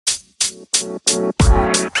Hey,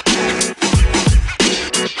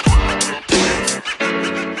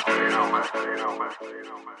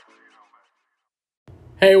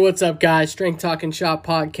 what's up, guys? Strength Talk and Shop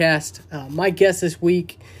podcast. My guest this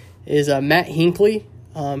week is Matt Hinckley.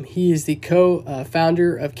 He is the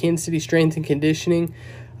co-founder of Kansas City Strength and Conditioning.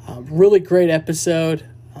 Really great episode.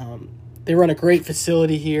 They run a great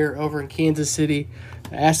facility here over in Kansas City.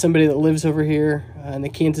 I asked somebody that lives over here in the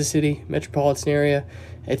Kansas City metropolitan area.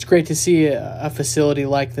 It's great to see a facility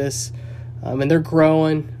like this, and they're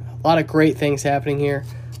growing. A lot of great things happening here.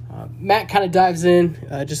 Matt kind of dives in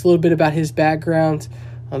just a little bit about his background.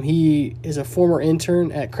 He is a former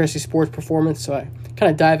intern at Cressy Sports Performance, so I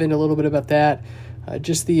kind of dive into a little bit about that.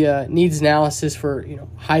 Just the needs analysis for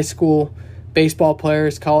high school baseball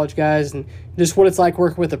players, college guys, and just what it's like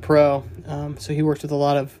working with a pro. So he worked with a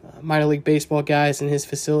lot of minor league baseball guys in his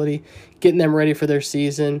facility, getting them ready for their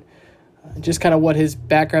season. Just kind of what his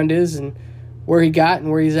background is and where he got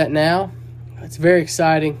and where he's at now. It's very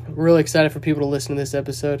exciting. I'm really excited for people to listen to this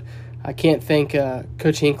episode. I can't thank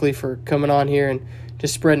Coach Hinckley for coming on here and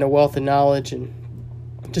just spreading a wealth of knowledge and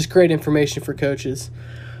just great information for coaches.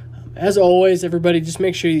 As always, everybody, just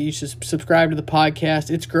make sure you subscribe to the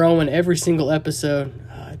podcast. It's growing every single episode.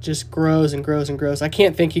 It just grows and grows and grows. I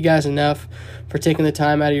can't thank you guys enough for taking the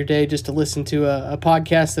time out of your day just to listen to a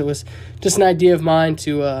podcast that was just an idea of mine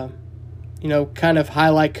to, kind of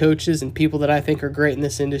highlight coaches and people that I think are great in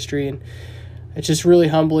this industry. And it's just really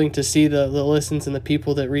humbling to see the listens and the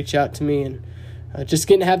people that reach out to me, and just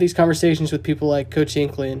getting to have these conversations with people like Coach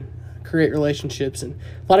Hinckley and create relationships. And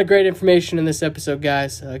a lot of great information in this episode,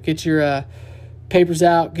 guys. Get your papers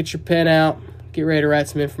out, get your pen out, get ready to write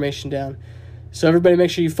some information down. So everybody, make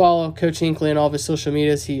sure you follow Coach Hinckley on all of his social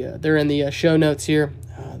medias. They're in the show notes here.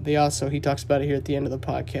 He talks about it here at the end of the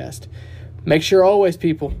podcast. Make sure always,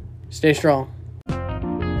 people, stay strong.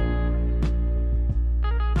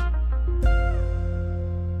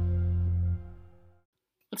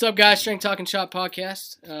 What's up, guys? Strength Talk and Shop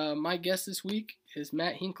podcast. My guest this week is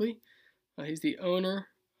Matt Hinckley. He's the owner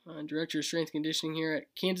and director of strength conditioning here at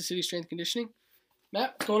Kansas City Strength Conditioning.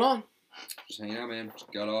 Matt, what's going on? Just hanging out, man.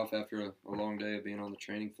 Just got off after a long day of being on the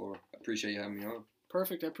training floor. I appreciate you having me on.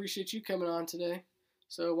 Perfect. I appreciate you coming on today.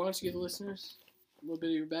 So why don't you give the listeners a little bit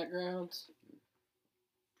of your background?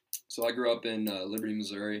 So I grew up in Liberty,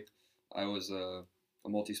 Missouri. I was a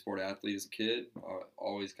multi-sport athlete as a kid. I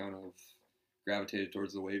always kind of gravitated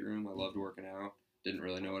towards the weight room. I loved working out. Didn't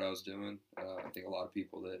really know what I was doing. I think a lot of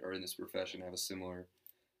people that are in this profession have a similar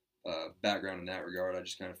background in that regard. I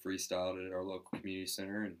just kind of freestyled at our local community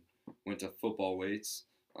center and went to football weights.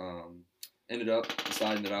 Ended up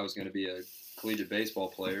deciding that I was going to be a collegiate baseball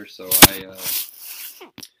player, so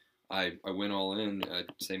I went all in. I'd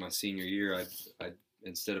say my senior year, I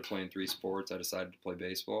instead of playing 3 sports, I decided to play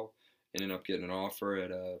baseball. Ended up getting an offer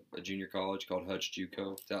at a junior college called Hutch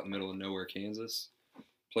JUCO. It's out in the middle of nowhere, Kansas.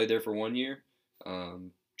 Played there for 1 year.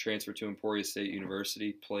 Transferred to Emporia State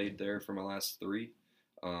University. Played there for my last 3.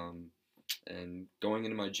 And going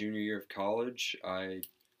into my junior year of college, I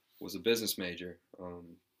was a business major.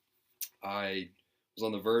 I was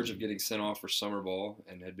on the verge of getting sent off for summer ball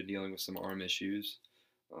and had been dealing with some arm issues.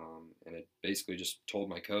 And I basically just told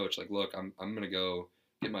my coach, like, look, I'm going to go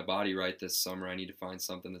get my body right this summer. I need to find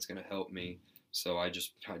something that's going to help me. So it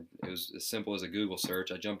was as simple as a Google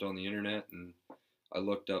search. I jumped on the internet and I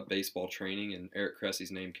looked up baseball training, and Eric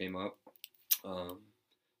Cressy's name came up.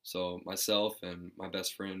 So myself and my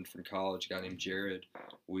best friend from college, a guy named Jared,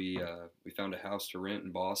 we found a house to rent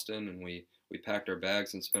in Boston, and we packed our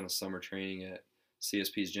bags and spent a summer training at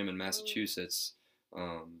CSP's gym in Massachusetts.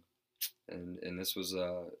 And this was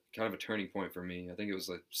kind of a turning point for me. I think it was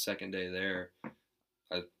the second day there.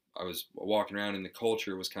 I was walking around, and the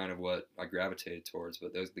culture was kind of what I gravitated towards.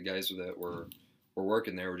 But the guys that were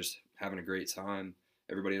working there were just having a great time.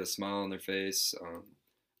 Everybody had a smile on their face.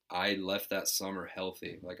 I left that summer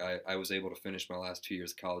healthy. Like I was able to finish my last 2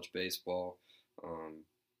 years of college baseball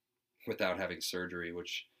without having surgery,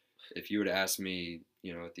 which if you would ask me,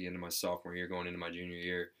 at the end of my sophomore year going into my junior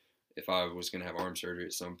year, if I was going to have arm surgery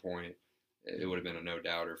at some point, it would have been a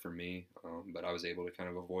no-doubter for me. But I was able to kind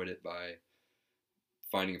of avoid it by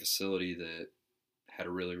finding a facility that had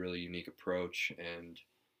a really, really unique approach. And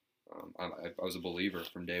I was a believer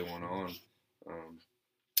from day one on.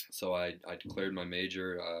 So I declared my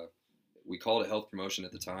major. We called it health promotion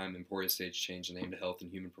at the time. Emporia State's changed the name to health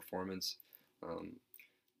and human performance.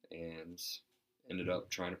 And ended up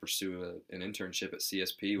trying to pursue an internship at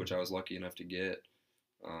CSP, which I was lucky enough to get.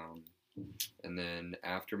 And then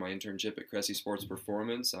after my internship at Cressy Sports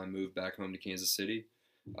Performance, I moved back home to Kansas City.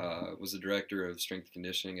 Was the director of strength and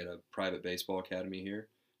conditioning at a private baseball academy here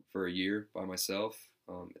for a year by myself.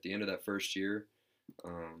 At the end of that first year,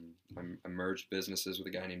 I merged businesses with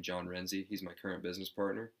a guy named John Renzi. He's my current business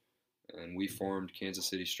partner, and we formed Kansas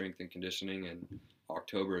City Strength and Conditioning in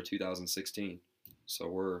October of 2016. So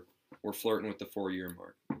we're flirting with the 4-year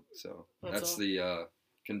mark. So that's the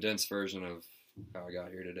condensed version of how I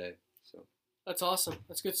got here today. So that's awesome.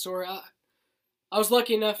 That's a good story. I was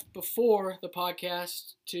lucky enough before the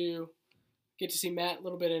podcast to get to see Matt a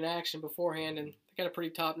little bit in action beforehand, and they got a pretty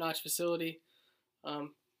top-notch facility.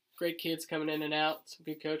 Great kids coming in and out, some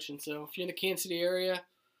good coaching. So if you're in the Kansas City area,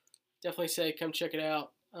 definitely say come check it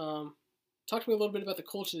out. Talk to me a little bit about the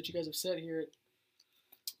culture that you guys have set here.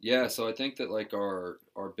 Yeah, so I think that like our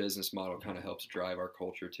business model kind of helps drive our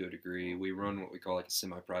culture to a degree. We run what we call like a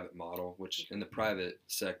semi-private model, which in the private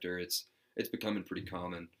sector it's becoming pretty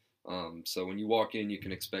common. So when you walk in, you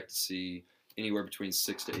can expect to see anywhere between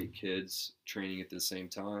 6 to 8 kids training at the same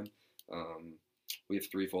time. We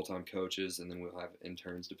have 3 full-time coaches, and then we'll have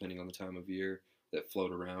interns depending on the time of year that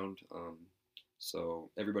float around. So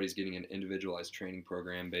everybody's getting an individualized training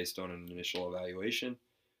program based on an initial evaluation,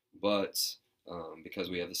 but because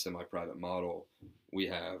we have the semi-private model, we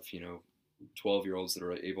have 12-year-olds that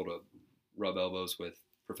are able to rub elbows with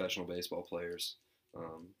professional baseball players,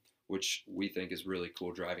 which we think is really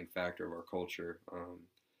cool driving factor of our culture.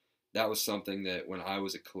 That was something that when I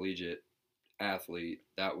was a collegiate athlete,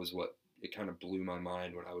 that was what it kind of blew my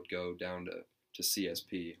mind when I would go down to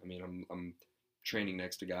CSP. I mean, I'm training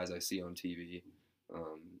next to guys I see on TV.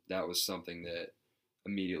 That was something that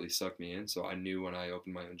immediately sucked me in. So I knew when I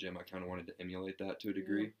opened my own gym, I kind of wanted to emulate that to a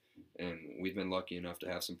degree. And we've been lucky enough to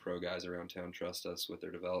have some pro guys around town trust us with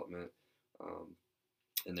their development.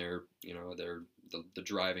 And they're the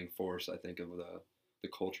driving force, I think, of the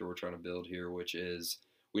culture we're trying to build here, which is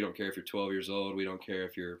we don't care if you're 12 years old. We don't care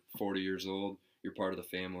if you're 40 years old. You're part of the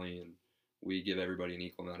family, and we give everybody an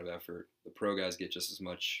equal amount of effort. The pro guys get just as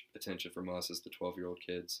much attention from us as the 12-year-old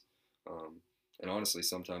kids. And honestly,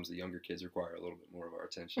 sometimes the younger kids require a little bit more of our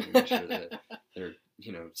attention to make sure that they're,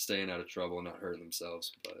 staying out of trouble and not hurting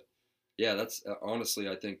themselves. But yeah, that's honestly,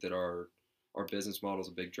 I think that our business model is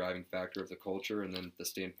a big driving factor of the culture. And then the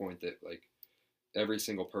standpoint that like every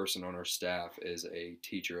single person on our staff is a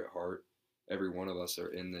teacher at heart. Every one of us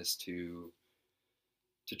are in this to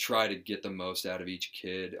try to get the most out of each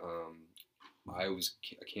kid. I was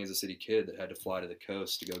a Kansas City kid that had to fly to the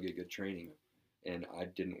coast to go get good training. And I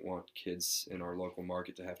didn't want kids in our local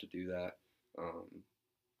market to have to do that.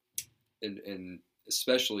 And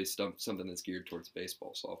especially something that's geared towards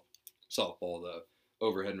baseball, softball, the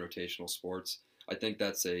overhead and rotational sports. I think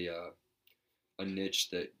that's a niche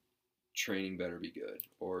that training better be good,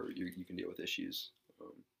 or you can deal with issues.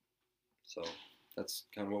 So that's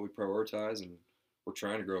kind of what we prioritize, and we're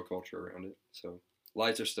trying to grow a culture around it. So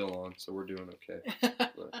lights are still on, so we're doing okay.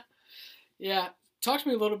 But. Yeah. Talk to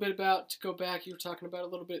me a little bit about, to go back, you were talking about a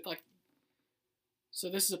little bit, like,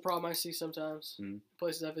 so this is a problem I see sometimes,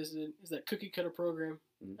 places I visited, is that cookie cutter program.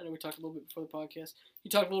 I know we talked a little bit before the podcast.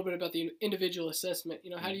 You talked a little bit about the individual assessment.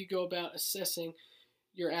 How do you go about assessing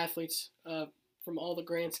your athletes from all the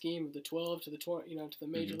grand scheme of the 12 to the 20, to the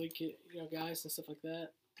major league guys and stuff like that?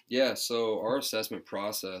 Yeah, so our assessment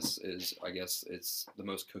process is, I guess, it's the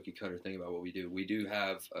most cookie cutter thing about what we do. We do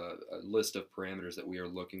have a list of parameters that we are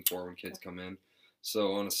looking for when kids come in.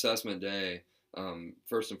 So on assessment day,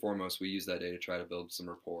 first and foremost, we use that day to try to build some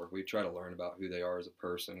rapport. We try to learn about who they are as a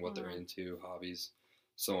person, what they're into, hobbies,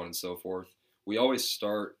 so on and so forth. We always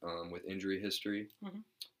start with injury history.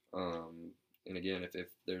 And again, if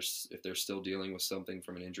they're still dealing with something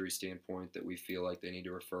from an injury standpoint that we feel like they need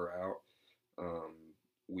to refer out,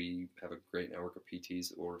 we have a great network of PTs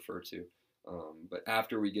that we'll refer to. But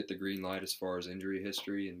after we get the green light as far as injury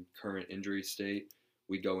history and current injury state,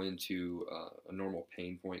 we go into a normal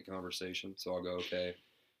pain point conversation. So I'll go, okay,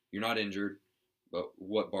 you're not injured, but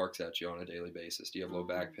what barks at you on a daily basis? Do you have low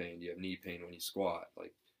back pain? Do you have knee pain when you squat?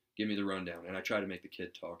 Like, give me the rundown. And I try to make the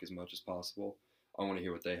kid talk as much as possible. I want to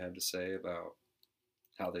hear what they have to say about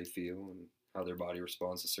how they feel and how their body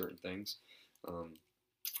responds to certain things.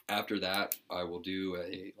 After that, I will do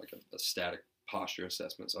a static posture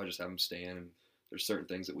assessment. So I just have them stand, and there's certain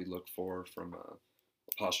things that we look for from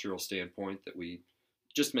a postural standpoint that we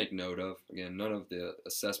just make note of. Again, none of the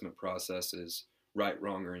assessment process is right,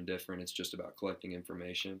 wrong, or indifferent. It's just about collecting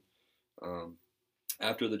information.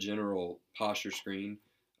 After the general posture screen,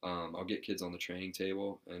 I'll get kids on the training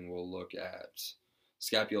table, and we'll look at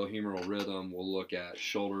scapulohumeral rhythm. We'll look at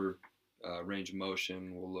shoulder range of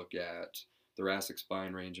motion. We'll look at thoracic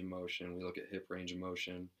spine range of motion. We look at hip range of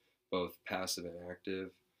motion, both passive and active.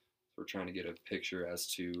 So we're trying to get a picture as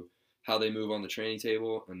to how they move on the training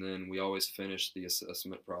table, and then we always finish the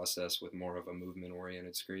assessment process with more of a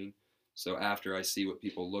movement-oriented screen. So after I see what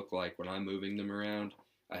people look like when I'm moving them around,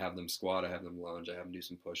 I have them squat, I have them lunge, I have them do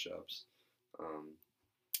some push-ups.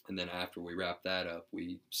 And then after we wrap that up,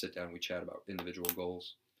 we sit down and we chat about individual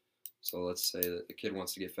goals. So let's say that the kid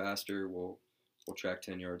wants to get faster, we'll track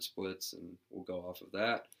 10-yard splits and we'll go off of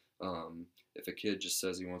that. If a kid just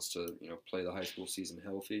says he wants to, play the high school season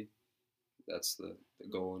healthy, that's the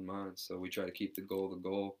goal in mind. So we try to keep the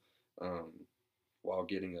goal, while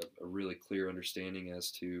getting a really clear understanding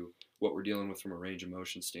as to what we're dealing with from a range of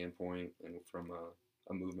motion standpoint and from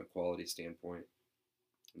a movement quality standpoint.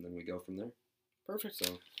 And then we go from there. Perfect.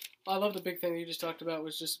 So I love the big thing that you just talked about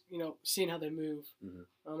was just, seeing how they move.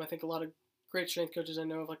 I think a lot of great strength coaches I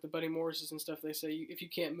know of, like the Buddy Morrises and stuff, they say if you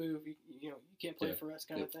can't move, you can't play for us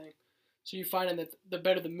kind of thing. So you're finding that the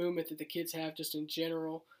better the movement that the kids have just in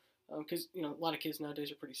general, because, a lot of kids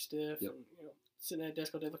nowadays are pretty stiff and, sitting at a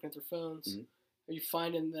desk all day looking at their phones. Are you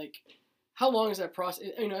finding, like, how long is that process?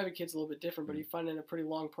 Every kid's a little bit different, but are you finding a pretty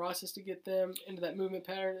long process to get them into that movement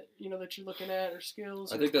pattern, that you're looking at, or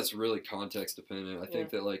skills? I think that's really context dependent. I think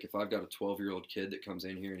that, like, if I've got a 12-year-old kid that comes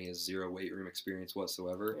in here and he has zero weight room experience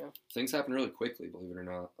whatsoever, things happen really quickly, believe it or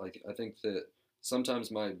not. Like, I think that sometimes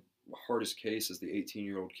my hardest case is the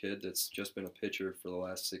 18-year-old kid that's just been a pitcher for the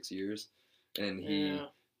last 6 years, and he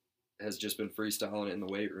has just been freestyling it in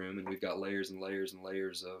the weight room, and we've got layers and layers and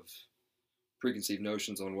layers of preconceived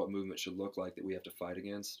notions on what movement should look like that we have to fight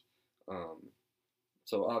against.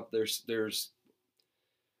 So there's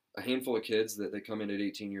a handful of kids that they come in at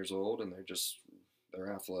 18 years old and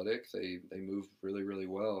they're athletic. They move really, really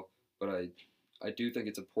well. But I do think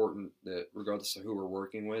it's important that regardless of who we're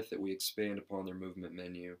working with, that we expand upon their movement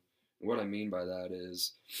menu. And what I mean by that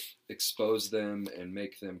is expose them and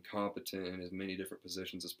make them competent in as many different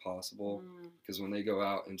positions as possible. Because when they go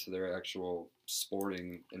out into their actual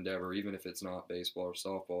sporting endeavor, even if it's not baseball or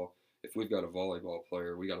softball, if we've got a volleyball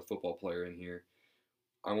player, we got a football player in here,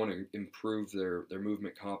 I want to improve their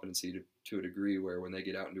movement competency to a degree where when they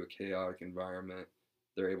get out into a chaotic environment,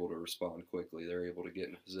 they're able to respond quickly. They're able to get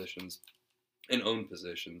into positions and own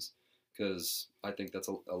positions. Because I think that's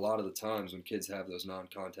a lot of the times when kids have those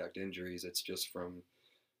non-contact injuries, it's just from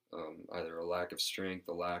either a lack of strength,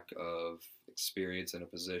 a lack of experience in a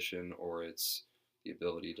position, or it's the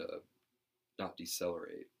ability to not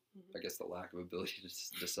decelerate. I guess the lack of ability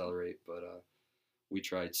to decelerate. But we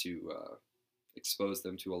try to expose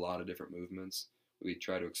them to a lot of different movements. We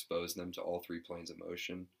try to expose them to all three planes of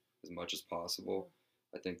motion as much as possible.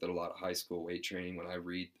 I think that a lot of high school weight training, when I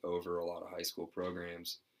read over a lot of high school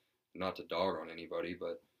programs, not to dog on anybody,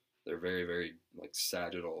 but they're very, very like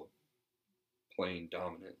sagittal, plane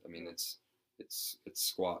dominant. I mean, it's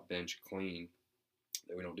squat, bench, clean.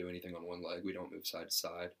 That we don't do anything on one leg. We don't move side to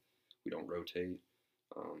side. We don't rotate.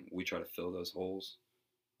 We try to fill those holes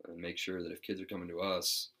and make sure that if kids are coming to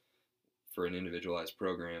us for an individualized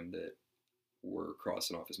program, that we're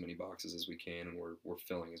crossing off as many boxes as we can and we're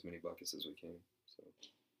filling as many buckets as we can. So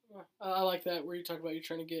I like that where you talk about you're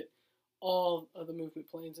trying to get all of the movement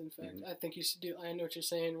planes. In fact, I think you should do. I know what you're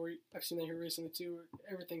saying. I've seen that here recently too. Where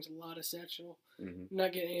everything's a lot of sectional,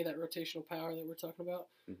 not getting any of that rotational power that we're talking about.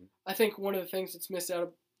 I think one of the things that's missed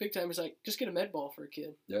out big time is like just get a med ball for a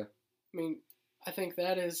kid. Yeah. I mean, I think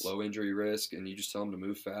that is low injury risk, and you just tell them to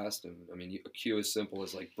move fast. And I mean, a cue as simple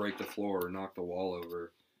as like break the floor or knock the wall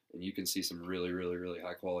over, and you can see some really, really, really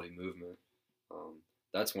high quality movement.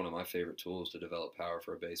 That's one of my favorite tools to develop power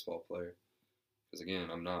for a baseball player. Because again,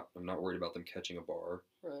 I'm not worried about them catching a bar.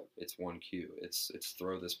 Right. It's one cue. It's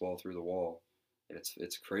throw this ball through the wall, and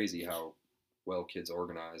it's crazy how well kids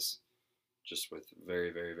organize, just with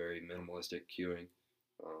very, very, very minimalistic cueing.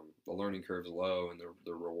 The learning curve's low, and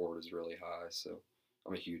the reward is really high. So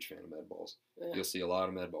I'm a huge fan of med balls. Yeah. You'll see a lot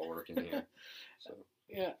of med ball work in here. So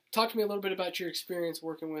yeah, talk to me a little bit about your experience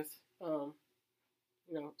working with,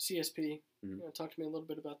 CSP. Talk to me a little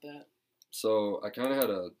bit about that. So I kind of had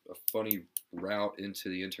a funny route into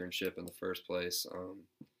the internship in the first place.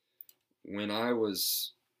 When I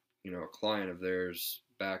was, a client of theirs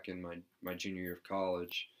back in my junior year of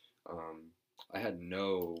college, I had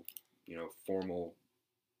no, formal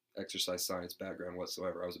exercise science background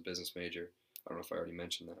whatsoever. I was a business major. I don't know if I already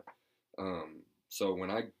mentioned that. So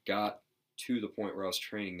when I got to the point where I was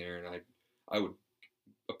training there, and I would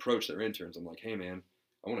approach their interns, I'm like, hey man,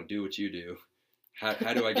 I want to do what you do.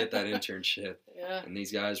 How do I get that internship? Yeah. And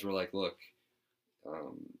these guys were like, look,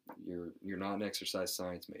 you're not an exercise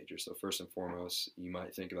science major, so first and foremost, you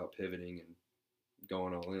might think about pivoting and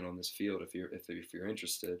going all in on this field if you're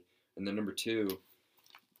interested. And then number two,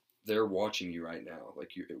 they're watching you right now.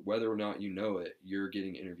 Like, whether or not you know it, you're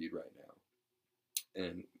getting interviewed right now.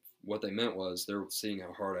 And what they meant was they're seeing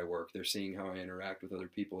how hard I work. They're seeing how I interact with other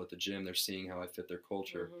people at the gym. They're seeing how I fit their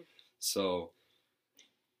culture. Mm-hmm. So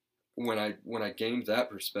when I gained that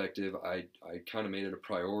perspective, I kind of made it a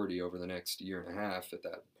priority over the next year and a half at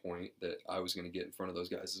that point that I was going to get in front of those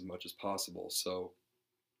guys as much as possible. So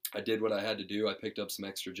I did what I had to do. I picked up some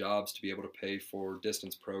extra jobs to be able to pay for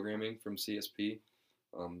distance programming from CSP.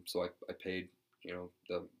 So I paid,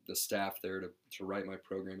 the staff there to write my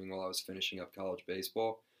programming while I was finishing up college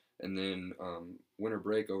baseball. And then winter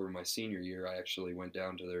break over my senior year, I actually went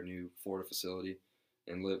down to their new Florida facility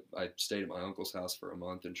and I stayed at my uncle's house for a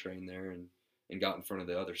month and trained there and got in front of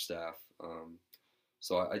the other staff.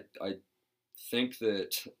 So I think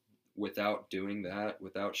that without doing that,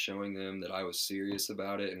 without showing them that I was serious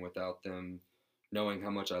about it, and without them knowing how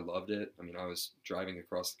much I loved it, I mean, I was driving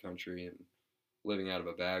across the country and living out of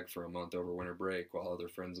a bag for a month over winter break while other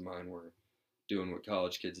friends of mine were doing what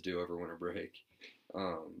college kids do over winter break.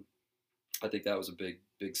 I think that was a big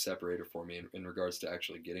separator for me in regards to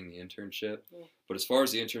actually getting the internship. Yeah. But as far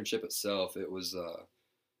as the internship itself, it was,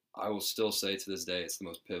 I will still say to this day, it's the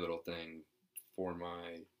most pivotal thing for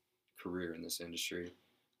my career in this industry.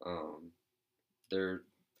 I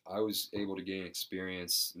was able to gain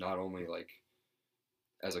experience not only like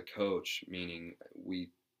as a coach, meaning we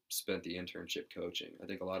spent the internship coaching. I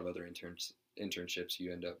think a lot of other internships,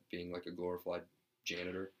 you end up being like a glorified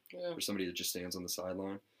janitor or somebody that just stands on the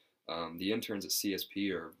sideline. The interns at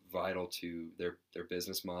CSP are vital to their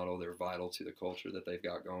business model. They're vital to the culture that they've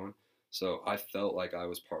got going. So I felt like I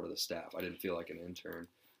was part of the staff. I didn't feel like an intern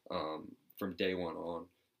from day one on.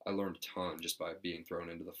 I learned a ton just by being thrown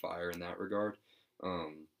into the fire in that regard.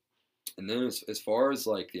 And then as far as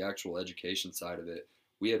like the actual education side of it,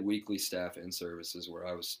 we had weekly staff in services where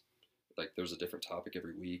I was like, there was a different topic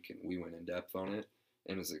every week and we went in depth on it.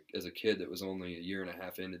 And as a kid that was only a year and a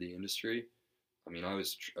half into the industry, I mean, I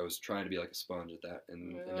was trying to be like a sponge at that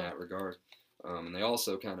in that regard. And they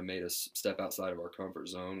also kind of made us step outside of our comfort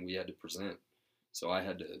zone. We had to present. So I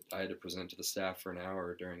had to present to the staff for an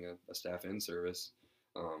hour during a staff in service,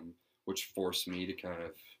 which forced me to kind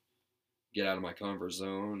of get out of my comfort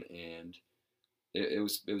zone. And it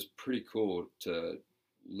was pretty cool to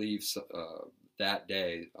leave that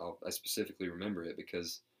day. I specifically remember it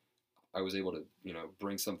because I was able to,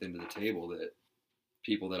 bring something to the table that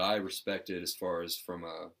people that I respected as far as from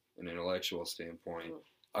an intellectual standpoint,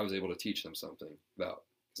 I was able to teach them something about,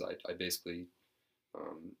 because I basically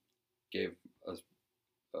gave a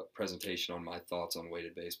presentation on my thoughts on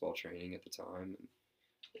weighted baseball training at the time.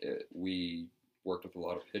 And we worked with a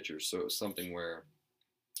lot of pitchers, so it was something where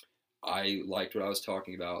I liked what I was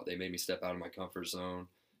talking about. They made me step out of my comfort zone.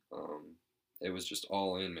 It was just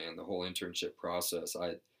all in, man. The whole internship process,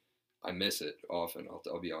 I miss it often.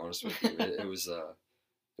 I'll be honest with you. It was a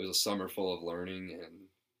summer full of learning, and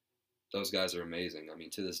those guys are amazing. I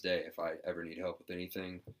mean, to this day, if I ever need help with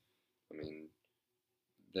anything, I mean,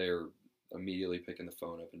 they're immediately picking the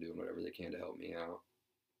phone up and doing whatever they can to help me out.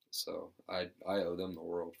 So I owe them the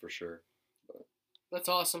world for sure. But, that's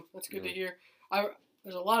awesome. That's good to hear.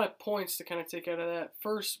 There's a lot of points to kind of take out of that.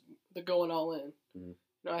 First, the going all in. Mm-hmm.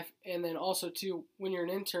 And then also, too, when you're an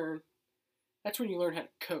intern, that's when you learn how to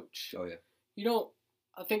coach. Oh, yeah.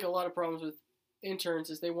 I think a lot of problems with interns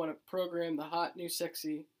is they want to program the hot, new,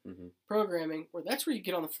 sexy programming, where that's where you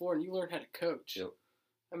get on the floor and you learn how to coach. Yep.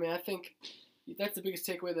 I mean, I think that's the biggest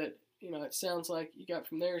takeaway that, it sounds like you got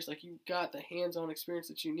from there is like you got the hands-on experience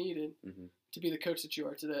that you needed to be the coach that you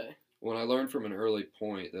are today. Well, I learned from an early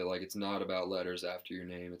point that, like, it's not about letters after your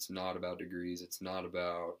name. It's not about degrees. It's not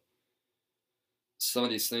about some of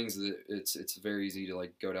these things that it's very easy to,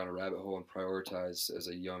 like, go down a rabbit hole and prioritize as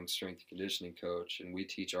a young strength and conditioning coach. And we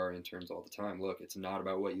teach our interns all the time, look, it's not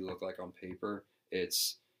about what you look like on paper.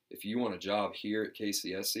 It's, if you want a job here at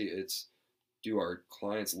KCSC, it's, do our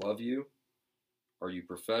clients love you? Are you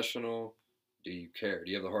professional? Do you care?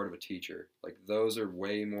 Do you have the heart of a teacher? Like, those are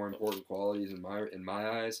way more important qualities in my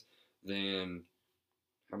eyes than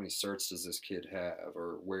how many certs does this kid have,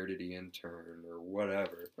 or where did he intern, or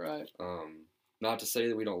whatever. Right. Not to say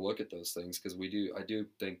that we don't look at those things, because we do. I do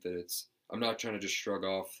think that I'm not trying to just shrug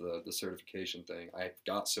off the certification thing. I've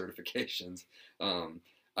got certifications.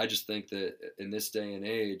 I just think that in this day and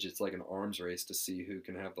age, it's like an arms race to see who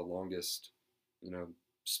can have the longest,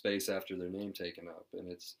 space after their name taken up.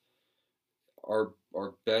 And it's our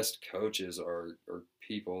best coaches are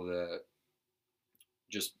people that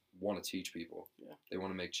just want to teach people. Yeah. They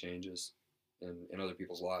want to make changes in other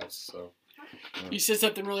people's lives. So you said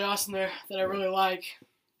something really awesome there that I really like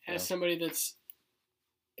as somebody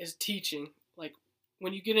is teaching. Like,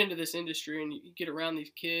 when you get into this industry and you get around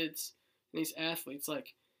these kids and these athletes,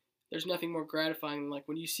 like there's nothing more gratifying than like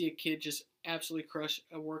when you see a kid just absolutely crush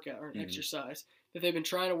a workout or an exercise that they've been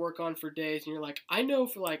trying to work on for days, and you're like, I know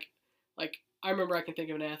for like I remember I can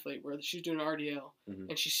think of an athlete where she was doing an RDL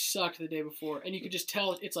and she sucked the day before, and you could just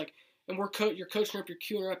tell it's like, and you're coaching her up, you're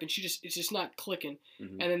cueing her up, and it's just not clicking.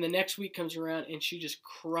 And then the next week comes around and she just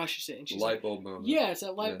crushes it, and she's light bulb moment. Yeah, it's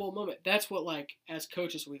that light bulb moment. That's what like as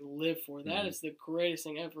coaches we live for. That is the greatest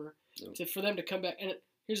thing ever. For them to come back. And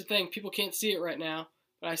here's the thing, people can't see it right now,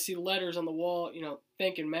 but I see letters on the wall,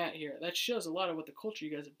 thanking Matt here. That shows a lot of what the culture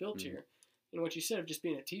you guys have built here, and what you said of just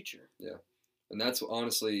being a teacher. Yeah, and that's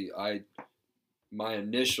honestly my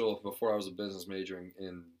initial, before I was a business major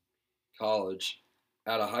in college,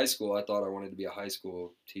 out of high school, I thought I wanted to be a high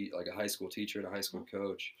school teacher and a high school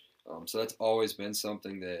coach. So that's always been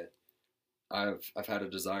something that I've had a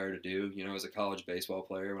desire to do. As a college baseball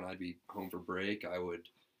player, when I'd be home for break, I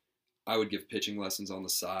would give pitching lessons on the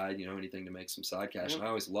side. Anything to make some side cash, and I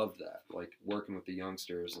always loved that, like working with the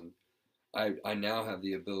youngsters. And I now have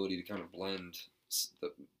the ability to kind of blend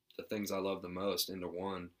the things I love the most into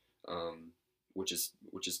one. Which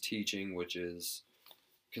is teaching, which is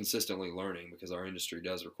consistently learning, because our industry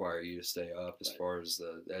does require you to stay up as far as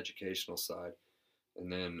the educational side. And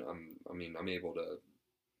then I'm able to,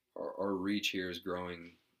 our reach here is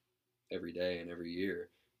growing every day and every year,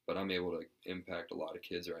 but I'm able to impact a lot of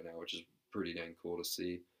kids right now, which is pretty dang cool to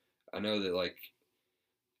see. I know that like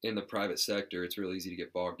in the private sector, it's real easy to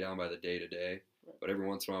get bogged down by the day to day, but every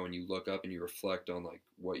once in a while when you look up and you reflect on like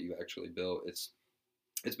what you actually built,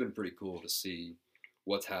 it's been pretty cool to see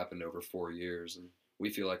what's happened over 4 years, and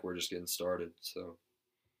we feel like we're just getting started. So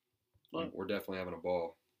we're definitely having a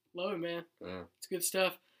ball. Love it, man. Yeah. It's good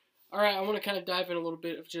stuff. All right, I want to kind of dive in a little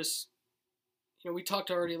bit of just, we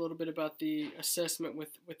talked already a little bit about the assessment with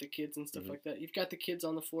the kids and stuff like that. You've got the kids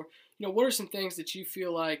on the floor. What are some things that you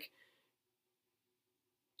feel like,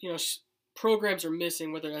 programs are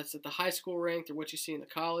missing, whether that's at the high school ranked or what you see in the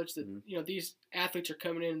college, that these athletes are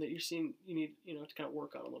coming in that you're seeing you need to kind of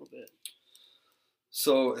work on a little bit?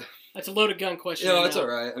 So that's a loaded gun question. Yeah, it's all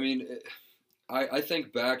right. I mean, I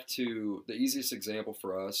think back to the easiest example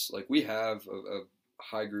for us. Like we have a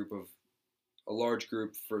large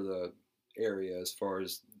group for the area as far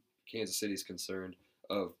as Kansas City is concerned,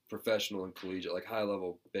 of professional and collegiate, like high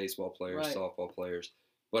level baseball players, softball players.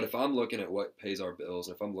 But if I'm looking at what pays our bills,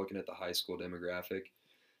 if I'm looking at the high school demographic,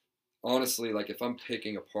 honestly, like if I'm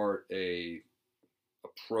picking apart a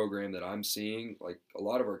program that I'm seeing, like a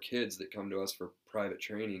lot of our kids that come to us for private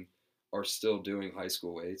training are still doing high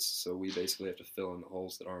school weights. So we basically have to fill in the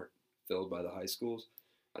holes that aren't filled by the high schools.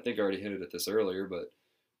 I think I already hinted at this earlier, but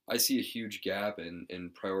I see a huge gap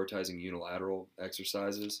in prioritizing unilateral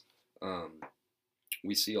exercises.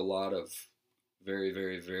 We see a lot of very,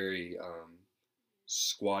 very, very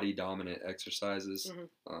squatty dominant exercises.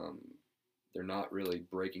 They're not really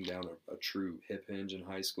breaking down a true hip hinge in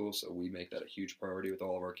high school, so we make that a huge priority with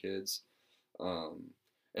all of our kids.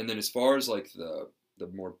 And then as far as like the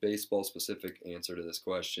more baseball specific answer to this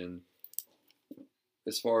question,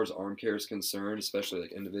 as far as arm care is concerned, especially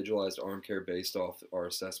like individualized arm care based off our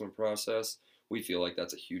assessment process, we feel like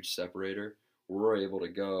that's a huge separator. We're able to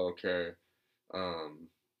go, okay,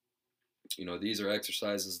 these are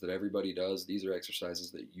exercises that everybody does. These are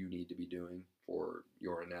exercises that you need to be doing for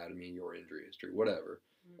your anatomy, your injury history, whatever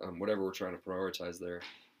we're trying to prioritize there.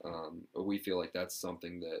 But we feel like that's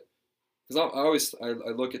something that, because I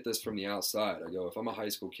look at this from the outside. I go, if I'm a high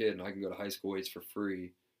school kid and I can go to high school weights for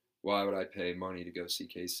free, why would I pay money to go see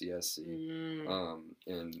KCSC?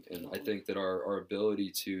 And I think that our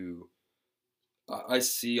ability to, I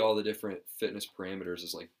see all the different fitness parameters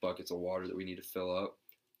as like buckets of water that we need to fill up.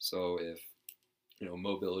 So if,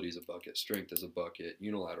 mobility is a bucket, strength is a bucket,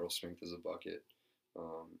 unilateral strength is a bucket,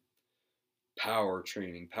 power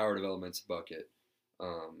training, power development's a bucket.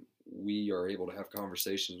 We are able to have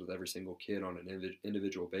conversations with every single kid on an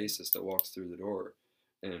individual basis that walks through the door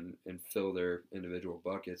and fill their individual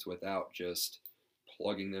buckets without just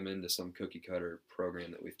plugging them into some cookie cutter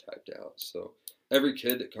program that we've typed out. So every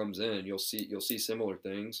kid that comes in, you'll see similar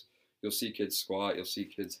things. You'll see kids squat, you'll see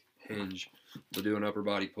kids hinge, they'll do an upper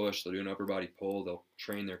body push, they'll do an upper body pull, they'll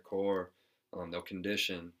train their core, they'll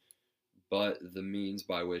condition, but the means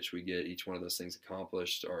by which we get each one of those things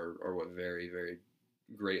accomplished are what vary very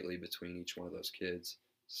greatly between each one of those kids.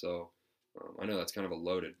 So I know that's kind of a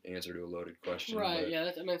loaded answer to a loaded question. Right, but, yeah,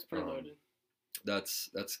 it's pretty loaded. That's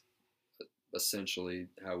essentially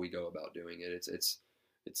how we go about doing it.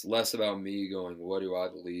 It's less about me going, what do I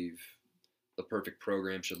believe the perfect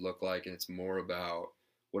program should look like, and it's more about,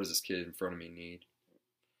 what does this kid in front of me need?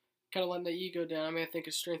 kind of letting the ego down. I mean, I think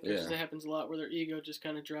as strength coaches, Yeah. that happens a lot where their ego just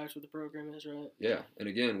kind of drives what the program is, right? Yeah, and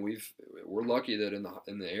again, we're lucky that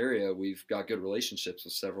in the area we've got good relationships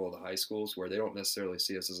with several of the high schools where they don't necessarily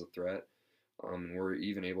see us as a threat. We're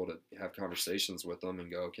even able to have conversations with them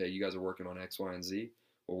and go, okay, you guys are working on X, Y, and Z.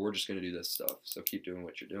 Well, we're just going to do this stuff. So keep doing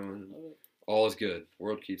what you're doing. All is good.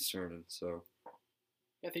 World keeps turning. So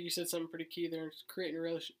I think you said something pretty key there. It's creating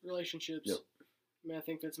relationships. Yep. I mean, I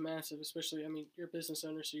think that's massive, especially. I mean, you're a business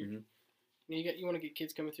owner, so Mm-hmm. you want to get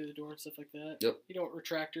kids coming through the door and stuff like that. Yep. You don't want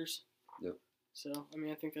retractors. Yep. So I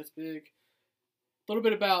mean, I think that's big. A little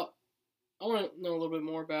bit about. I want to know a little bit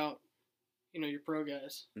more about, your pro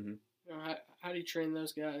guys. Mm-hmm. How do you train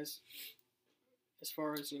those guys? As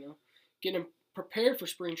far as getting them prepared for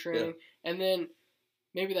spring training, and then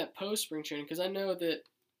maybe that post spring training, because I know that.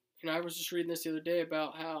 I was just reading this the other day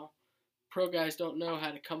about how pro guys don't know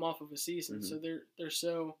how to come off of a season, Mm-hmm. so they're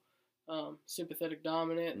so sympathetic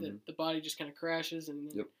dominant Mm-hmm. that the body just kind of crashes and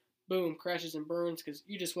then Yep. boom, crashes and burns because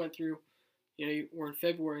you just went through. We're in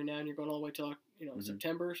February now, and you're going all the way till Mm-hmm.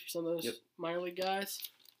 September for some of those Yep. minor league guys.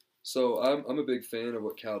 So I'm a big fan of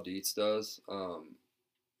what Cal Dietz does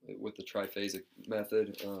with the triphasic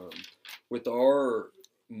method. With our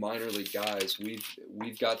minor league guys,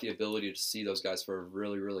 we've got the ability to see those guys for a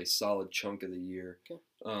really, really solid chunk of the year, Okay.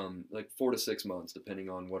 like 4 to 6 months, depending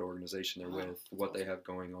on what organization they're Wow, with, that's what they awesome. have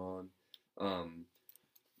going on.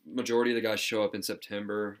 Majority of the guys show up in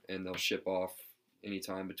September, and they'll ship off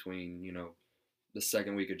anytime between the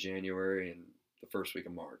second week of January and the first week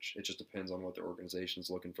of March. It just depends on what the organization's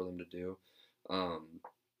looking for them to do.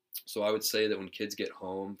 So I would say that when kids get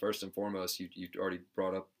home, first and foremost, you already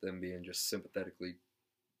brought up them being just sympathetically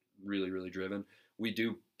really, really driven. We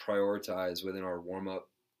do prioritize within our warm-up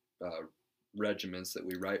regimens that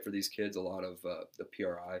we write for these kids a lot of the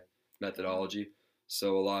PRI methodology.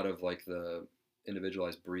 So a lot of like the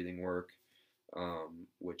individualized breathing work,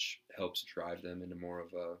 which helps drive them into more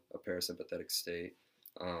of a parasympathetic state.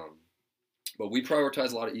 But we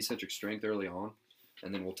prioritize a lot of eccentric strength early on,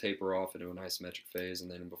 and then we'll taper off into an isometric phase,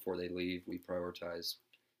 and then before they leave, we prioritize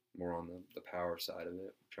more on the power side of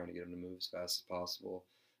it, trying to get them to move as fast as possible.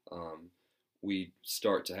 We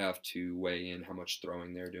start to have to weigh in how much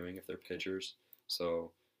throwing they're doing if they're pitchers.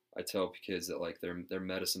 So I tell kids that like their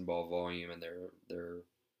medicine ball volume and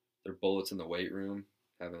their bullets in the weight room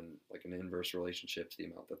having like an inverse relationship to the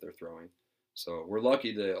amount that they're throwing. So we're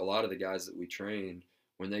lucky that a lot of the guys that we train,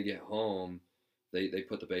 when they get home, they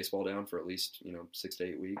put the baseball down for at least 6 to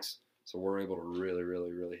 8 weeks. So we're able to really,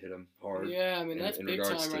 really, really hit them hard. Yeah, I mean that's in big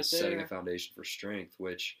regards time to right setting there. a foundation for strength,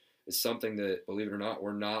 which is something that, believe it or not,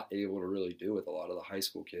 we're not able to really do with a lot of the high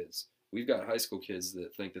school kids. We've got high school kids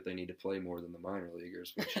that think that they need to play more than the minor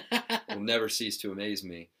leaguers, which will never cease to amaze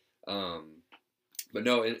me. But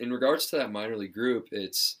no, in regards to that minor league group,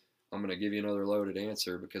 I'm going to give you another loaded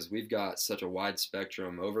answer because we've got such a wide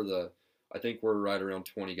spectrum I think we're right around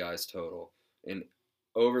 20 guys total. And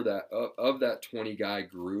over that, of that 20 guy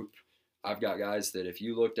group, I've got guys that if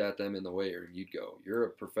you looked at them in the weight room, you'd go, you're a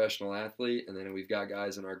professional athlete. And then we've got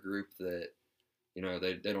guys in our group that,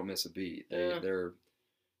 they don't miss a beat. They're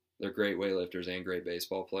great weightlifters and great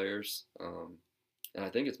baseball players. And I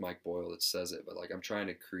think it's Mike Boyle that says it, but like I'm trying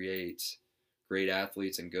to create great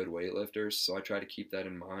athletes and good weightlifters. So I try to keep that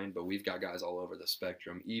in mind, but we've got guys all over the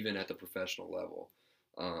spectrum, even at the professional level.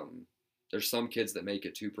 There's some kids that make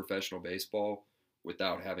it to professional baseball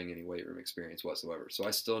without having any weight room experience whatsoever. So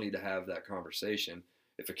I still need to have that conversation.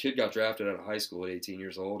 If a kid got drafted out of high school at 18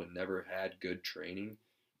 years old and never had good training,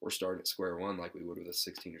 we're starting at square one like we would with a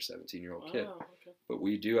 16 or 17-year-old kid. Okay. But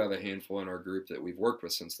we do have a handful in our group that we've worked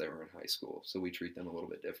with since they were in high school. So we treat them a little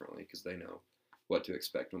bit differently because they know what to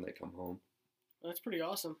expect when they come home. That's pretty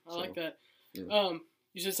awesome. I like that. Yeah.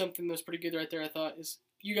 You said something that's pretty good right there. I thought is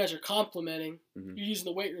you guys are complementing. Mm-hmm. You're using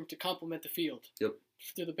the weight room to complement the field. Yep.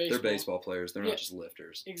 Through the baseball. They're baseball players. They're not just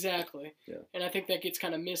lifters. Exactly. Yeah. And I think that gets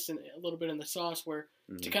kind of missed a little bit in the sauce. Where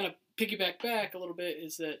to kind of piggyback back a little bit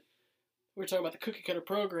is that we're talking about the cookie cutter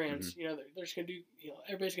programs. Mm-hmm. They're just gonna do.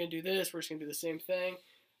 Everybody's gonna do this. We're just gonna do the same thing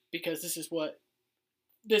because this is what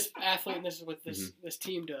this athlete and this is what this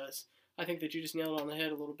team does. I think that you just nailed it on the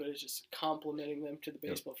head a little bit. Is just complementing them to the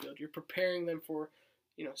baseball field. You're preparing them for,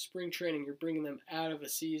 spring training. You're bringing them out of a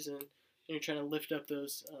season, and you're trying to lift up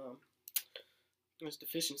those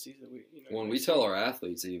deficiencies that we. When we tell our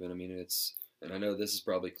athletes, even, I mean, and I know this is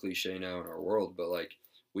probably cliche now in our world, but like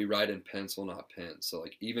we write in pencil, not pen. So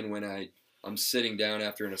like even when I'm sitting down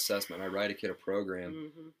after an assessment, I write a kid a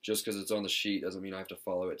program. Just because it's on the sheet doesn't mean I have to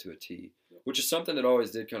follow it to a T. Which is something that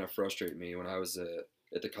always did kind of frustrate me when I was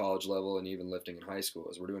at the college level and even lifting in high school,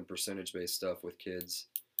 is we're doing percentage-based stuff with kids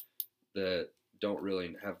that don't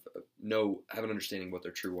really have an understanding of what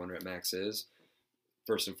their true 1 rep max is.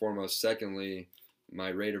 First and foremost. Secondly, my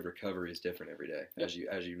rate of recovery is different every day, as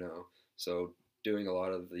you know. So doing a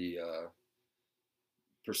lot of the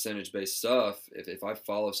percentage-based stuff, if I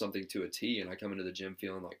follow something to a T and I come into the gym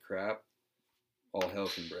feeling like crap, all hell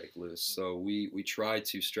can break loose. So we try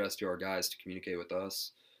to stress to our guys to communicate with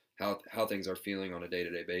us how things are feeling on a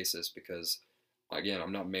day-to-day basis, because again,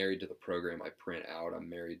 I'm not married to the program I print out. I'm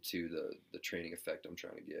married to the training effect I'm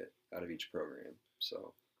trying to get out of each program.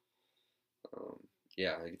 So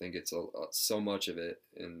yeah, I think it's so much of it,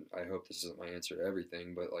 and I hope this isn't my answer to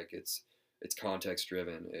everything, but like it's context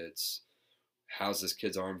driven. It's how's this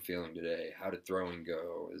kid's arm feeling today? How did throwing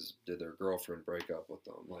go? Did their girlfriend break up with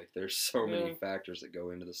them? Like, there's so many factors that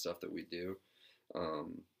go into the stuff that we do.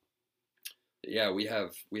 Yeah, we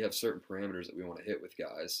have certain parameters that we want to hit with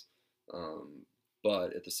guys,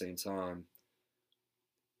 but at the same time,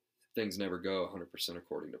 things never go 100%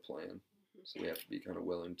 according to plan. So we have to be kind of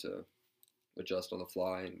willing to adjust on the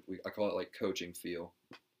fly, and I call it like coaching feel.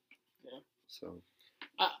 Yeah. So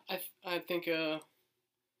I think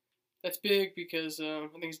that's big, because I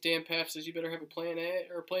think it's Dan Paff says you better have a plan A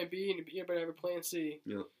or a plan B, and you better have a plan C.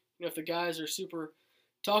 Yeah. You know, if the guys are super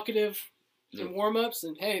talkative in warm-ups,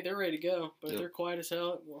 then hey, they're ready to go. But if they're quiet as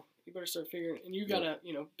hell, well, you better start figuring. And you got a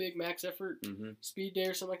big max effort speed day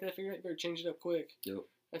or something like that. Figure out, you better change it up quick. Yep.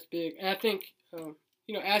 That's big. And I think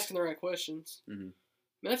asking the right questions. Mm-hmm.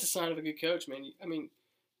 I mean, that's a sign of a good coach, man. I mean,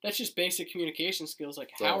 that's just basic communication skills.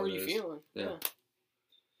 Like, how are you feeling? Yeah.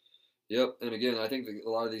 Yep. And again, I think a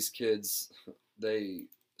lot of these kids, they,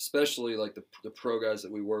 especially like the pro guys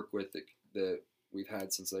that we work with that we've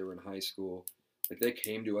had since they were in high school, like they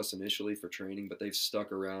came to us initially for training, but they've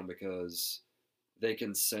stuck around because they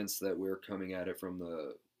can sense that we're coming at it from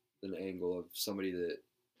an angle of somebody that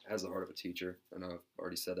has the heart of a teacher. I know I've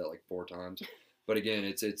already said that like 4 times, but again,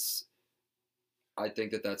 it's I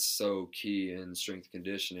think that's so key in strength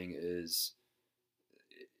conditioning. Is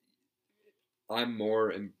I'm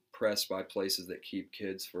more impressed by places that keep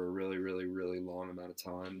kids for a really, really, really long amount of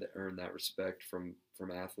time, that earn that respect from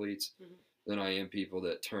athletes, than I am people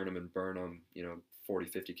that turn them and burn them, 40,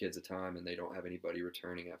 50 kids a time, and they don't have anybody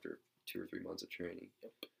returning after 2 or 3 months of training.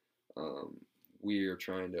 We are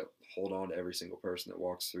trying to hold on to every single person that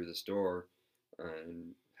walks through this door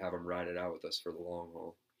and have them ride it out with us for the long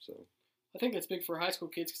haul. So I think that's big for high school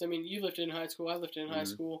kids, because, I mean, you lifted in high school, I lifted in high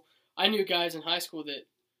school. I knew guys in high school that,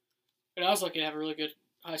 and I was lucky to have a really good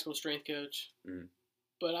high school strength coach,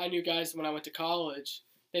 but I knew guys when I went to college,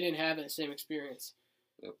 they didn't have that same experience.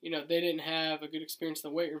 Yep. They didn't have a good experience in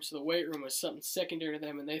the weight room, so the weight room was something secondary to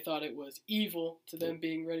them, and they thought it was evil to them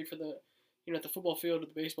being ready for the, the football field or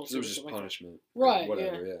the baseball field. It was just punishment. Right,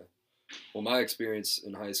 whatever, yeah. Well, my experience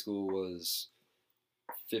in high school was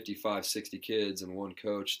 55, 60 kids and one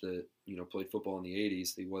coach that, played football in the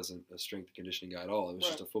 80s. He wasn't a strength and conditioning guy at all. It was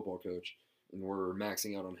just a football coach. And we're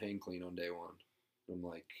maxing out on hang clean on day 1. I'm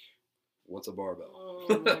like, what's a barbell?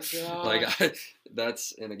 Oh, my God.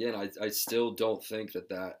 And again, I still don't think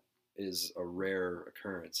that is a rare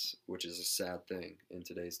occurrence, which is a sad thing in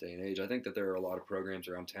today's day and age. I think that there are a lot of programs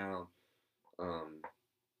around town.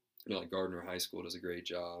 Like Gardner High School does a great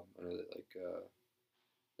job. I know that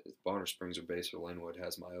Bonner Springs or Base or Linwood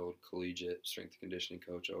has my old collegiate strength and conditioning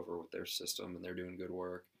coach over with their system, and they're doing good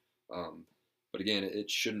work. But again, it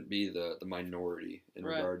shouldn't be the minority in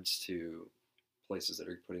regards to places that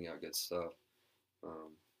are putting out good stuff.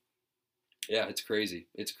 Yeah, it's crazy.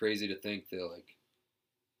 It's crazy to think that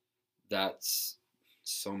that's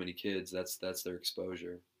so many kids. That's their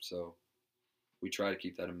exposure. So we try to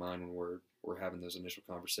keep that in mind when we're having those initial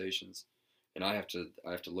conversations. And I have to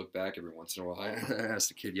look back every once in a while. I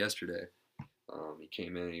asked a kid yesterday. He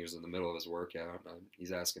came in and he was in the middle of his workout, and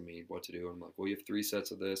he's asking me what to do. And I'm like, well, you have 3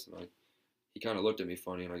 sets of this. And he kind of looked at me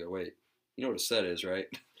funny, and I go, wait, you know what a set is, right?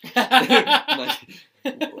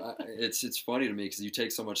 It's funny to me because you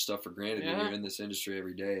take so much stuff for granted when you're in this industry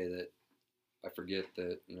every day that I forget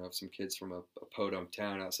that, some kids from a podunk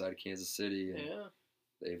town outside of Kansas City, and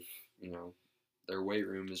they've, their weight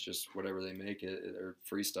room is just whatever they make it. They're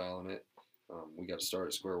freestyling it. We got to start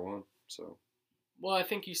at square one. So. Well, I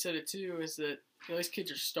think you said it too, is that these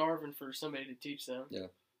kids are starving for somebody to teach them. Yeah.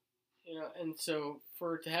 And so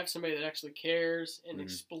to have somebody that actually cares and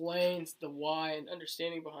explains the why and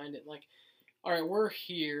understanding behind it, like, all right, we're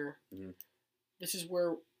here. This is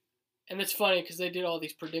where, and it's funny because they did all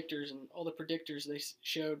these predictors, and all the predictors they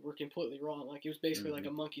showed were completely wrong. Like, it was basically like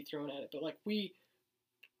a monkey thrown at it. But like, we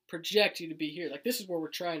project you to be here. Like, this is where we're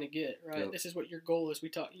trying to get, right? Yep. This is what your goal is. You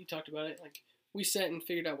talked about it. Like, we sat and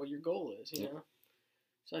figured out what your goal is, you know?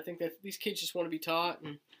 So I think that these kids just want to be taught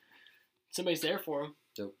and somebody's there for them.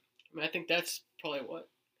 Yep. I mean, I think that's probably what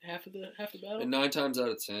half the battle. And 9 times out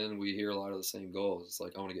of 10, we hear a lot of the same goals. It's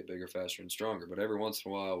like, I want to get bigger, faster, and stronger. But every once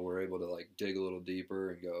in a while, we're able to like dig a little deeper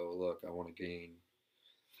and go, look, I want to gain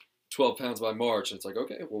 12 pounds by March. And it's like,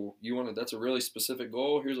 okay, well, that's a really specific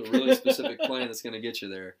goal. Here's a really specific plan that's going to get you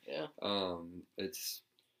there. Yeah.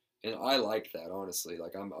 And I like that, honestly.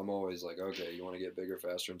 Like, I'm always like, okay, you want to get bigger,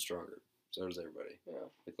 faster, and stronger. So does everybody. Yeah.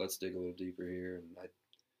 Like, let's dig a little deeper here. And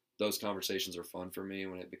those conversations are fun for me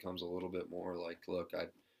when it becomes a little bit more like, look,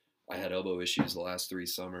 I had elbow issues the last 3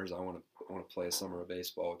 summers. I want to play a summer of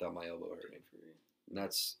baseball without my elbow hurting. And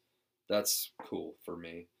that's cool for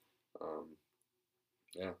me.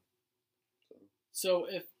 Yeah. So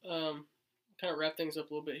if kind of wrap things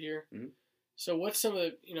up a little bit here. Mm-hmm. So what's some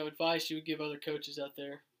of the advice you would give other coaches out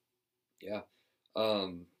there? Yeah.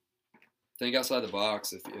 Think outside the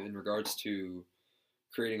box if in regards to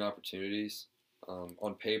creating opportunities.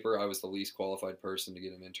 On paper, I was the least qualified person to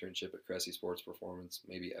get an internship at Cressy Sports Performance,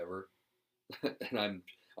 maybe ever. And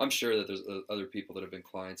I'm sure that there's other people that have been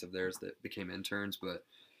clients of theirs that became interns. But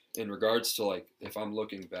in regards to like, if I'm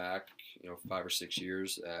looking back, 5 or 6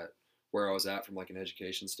 years at where I was at from like an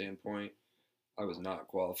education standpoint, I was not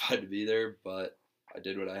qualified to be there, but I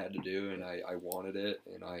did what I had to do, and I wanted it,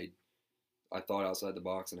 and I thought outside the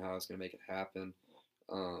box and how I was going to make it happen.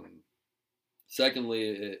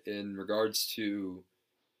 Secondly, in regards to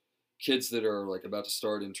kids that are like about to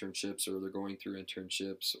start internships, or they're going through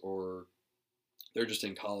internships, or they're just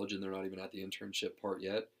in college and they're not even at the internship part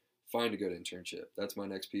yet, find a good internship. That's my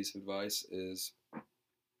next piece of advice is,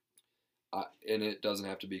 and it doesn't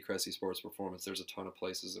have to be Cressy Sports Performance. There's a ton of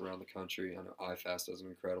places around the country. I know IFAS does an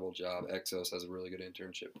incredible job. Exos has a really good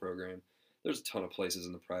internship program. There's a ton of places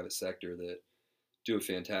in the private sector that do a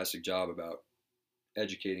fantastic job about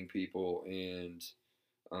educating people, and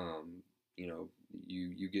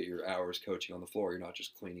you get your hours coaching on the floor. You're not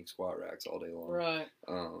just cleaning squat racks all day long. Right.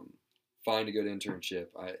 Find a good internship.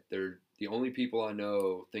 They're the only people I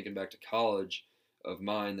know, thinking back to college, of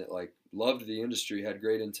mine that like loved the industry, had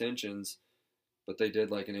great intentions, but they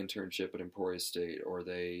did like an internship at Emporia State, or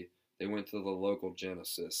they went to the local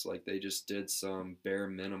Genesis. Like they just did some bare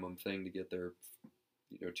minimum thing to get their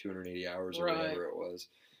 280 hours or whatever it was.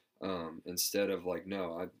 Instead of like,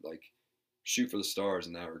 no, I like shoot for the stars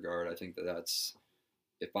in that regard. I think that's,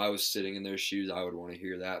 if I was sitting in their shoes, I would want to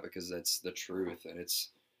hear that, because that's the truth. And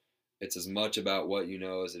it's as much about what you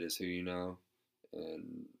know as it is who you know,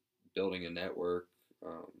 and building a network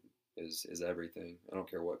is everything. I don't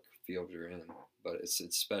care what field you're in, but it's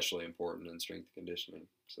especially important in strength and conditioning.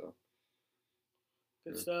 So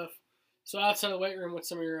good stuff. So outside the weight room, what's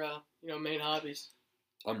some of your main hobbies?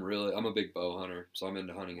 I'm a big bow hunter, so I'm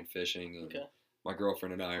into hunting and fishing. And okay. My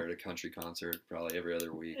girlfriend and I are at a country concert probably every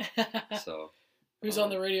other week. So who's on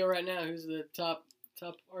the radio right now? Who's the top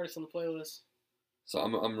artist on the playlist? So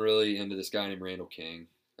I'm really into this guy named Randall King.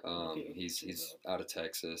 He's out of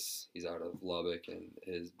Texas. He's out of Lubbock, and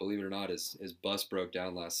believe it or not, his bus broke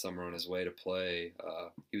down last summer on his way to play.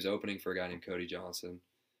 He was opening for a guy named Cody Johnson.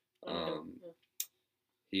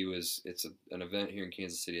 It's an event here in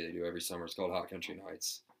Kansas City they do every summer. It's called Hot Country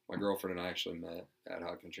Nights. My girlfriend and I actually met at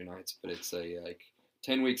Hot Country Nights, but it's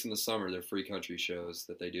 10 weeks in the summer. They're free country shows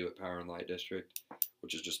that they do at Power and Light District,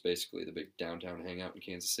 which is just basically the big downtown hangout in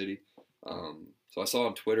Kansas City. So I saw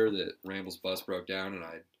on Twitter that Randall's bus broke down, and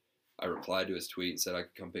I replied to his tweet and said I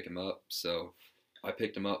could come pick him up. So I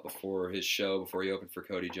picked him up before his show, before he opened for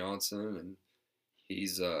Cody Johnson, and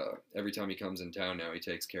he's every time he comes in town now, he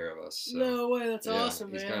takes care of us. So, no way, that's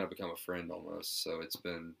awesome, man. He's kind of become a friend almost. So it's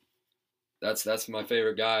been that's my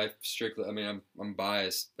favorite guy. Strictly, I mean, I'm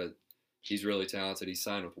biased, but he's really talented. He's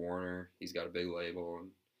signed with Warner. He's got a big label, and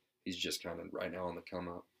he's just kind of right now on the come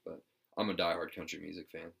up. But I'm a diehard country music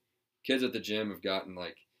fan. Kids at the gym have gotten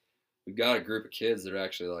we've got a group of kids that are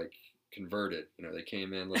actually converted. They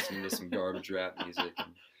came in listening to some garbage rap music,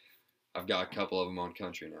 and I've got a couple of them on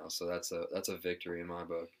country now, so that's a victory in my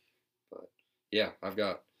book. But yeah, I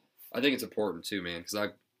think it's important too, man, because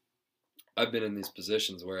I've been in these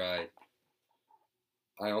positions where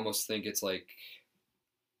I almost think it's like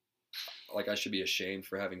I should be ashamed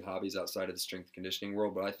for having hobbies outside of the strength and conditioning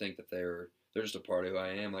world, but I think that they're just a part of who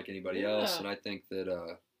I am, like anybody else, and I think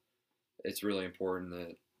that it's really important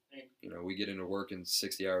that we get into working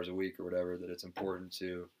 60 hours a week or whatever, that it's important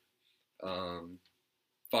to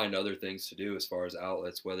find other things to do as far as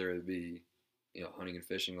outlets, whether it be hunting and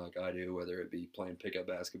fishing like I do, whether it be playing pickup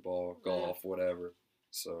basketball, golf, whatever.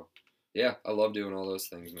 So yeah, I love doing all those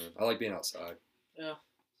things, man. I like being outside. Yeah.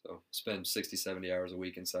 So spend 60, 70 hours a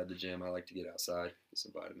week inside the gym. I like to get outside, get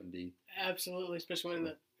some vitamin D. Absolutely, especially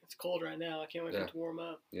when It's cold right now. I can't wait for it to warm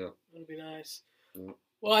up. Yeah. It'll be nice. Yeah.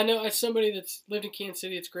 Well, I know as somebody that's lived in Kansas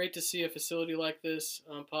City, it's great to see a facility like this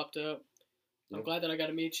popped up. I'm Yeah. glad that I got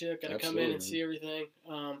to meet you. Got to come Absolutely, in and see everything.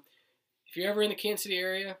 If you're ever in the Kansas City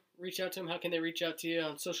area, reach out to them. How can they reach out to you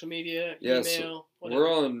on social media, Yeah, email?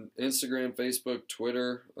 We're on Instagram, Facebook,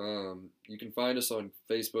 Twitter. You can find us on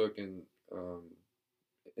Facebook and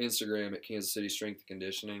Instagram at Kansas City Strength and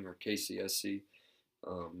Conditioning, or KCSC.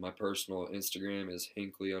 My personal Instagram is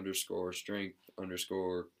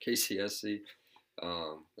Hinkley_strength_KCSC.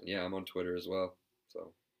 Yeah, I'm on Twitter as well.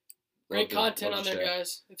 So great content on there,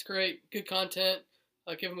 guys. It's great. Good content.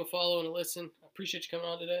 Give them a follow and a listen. I appreciate you coming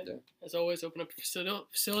on today. Yeah. As always, open up your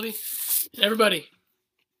facility. And everybody,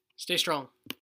 stay strong.